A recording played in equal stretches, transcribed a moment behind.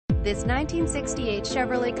This 1968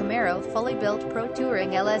 Chevrolet Camaro fully built Pro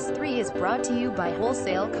Touring LS3 is brought to you by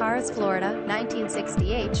Wholesale Cars Florida.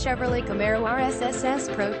 1968 Chevrolet Camaro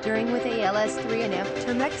RSSS Pro Touring with a LS3 and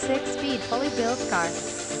Turmec 6-speed fully built car.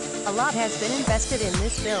 A lot has been invested in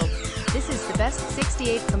this build. This is the best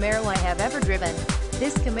 68 Camaro I have ever driven.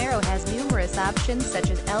 This Camaro has numerous options such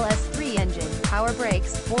as LS3 engine, power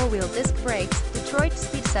brakes, 4-wheel disc brakes, Detroit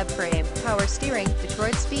Speed subframe, power steering,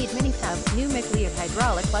 Detroit Speed mini tub, new McLeod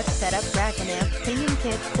hydraulic clutch setup, rack and amp, pinion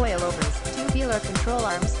kit, coilovers, 2-dealer control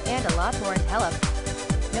arms, and a lot more. Hello.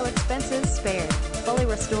 No expenses spared. Fully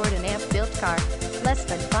restored and amp-built car. Less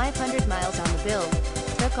than 500 miles on the build.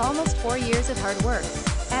 Took almost 4 years of hard work.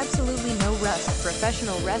 Absolutely no rust.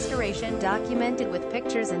 Professional restoration documented with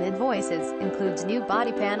pictures and invoices. Includes new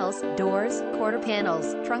body panels, doors, quarter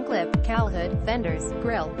panels, trunk lip, cowl hood, fenders,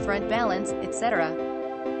 grille, front balance, etc.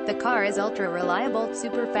 The car is ultra reliable,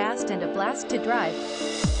 super fast and a blast to drive.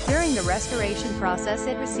 During the restoration process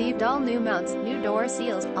it received all new mounts, new door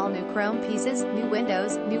seals, all new chrome pieces, new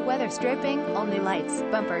windows, new weather stripping, all new lights,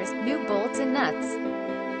 bumpers, new bolts and nuts.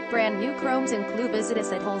 Brand new chromes include. Visit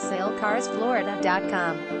us at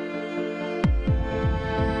wholesalecarsflorida.com.